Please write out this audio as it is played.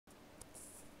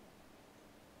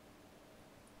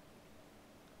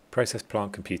Process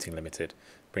Plant Computing Limited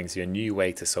brings you a new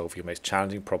way to solve your most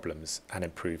challenging problems and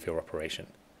improve your operation.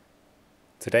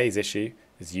 Today's issue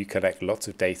is you collect lots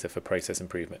of data for process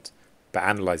improvement, but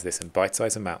analyze this in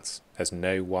bite-sized amounts as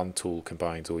no one tool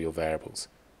combines all your variables,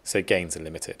 so gains are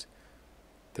limited.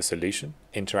 The solution?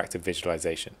 Interactive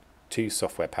visualization, 2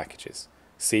 software packages,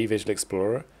 C Visual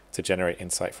Explorer to generate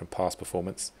insight from past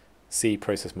performance, C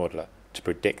Process Modeler to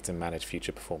predict and manage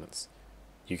future performance.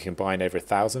 You can combine over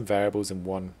 1,000 variables in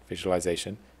one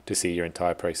visualization to see your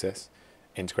entire process,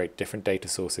 integrate different data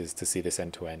sources to see this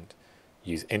end-to-end,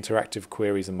 use interactive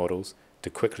queries and models to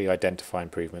quickly identify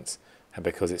improvements, and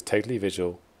because it's totally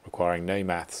visual, requiring no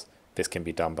maths, this can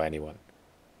be done by anyone.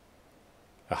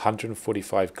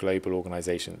 145 global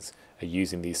organizations are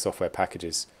using these software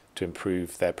packages to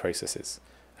improve their processes,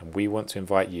 and we want to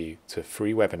invite you to a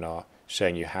free webinar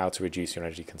showing you how to reduce your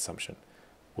energy consumption.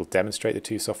 We'll demonstrate the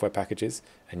 2 software packages,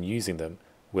 and using them,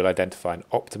 we'll identify an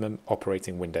optimum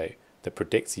operating window that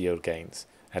predicts yield gains,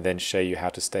 and then show you how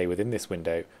to stay within this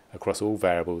window across all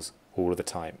variables all of the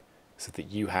time, so that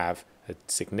you have a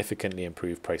significantly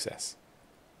improved process.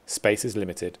 Space is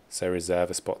limited, so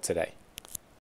reserve a spot today.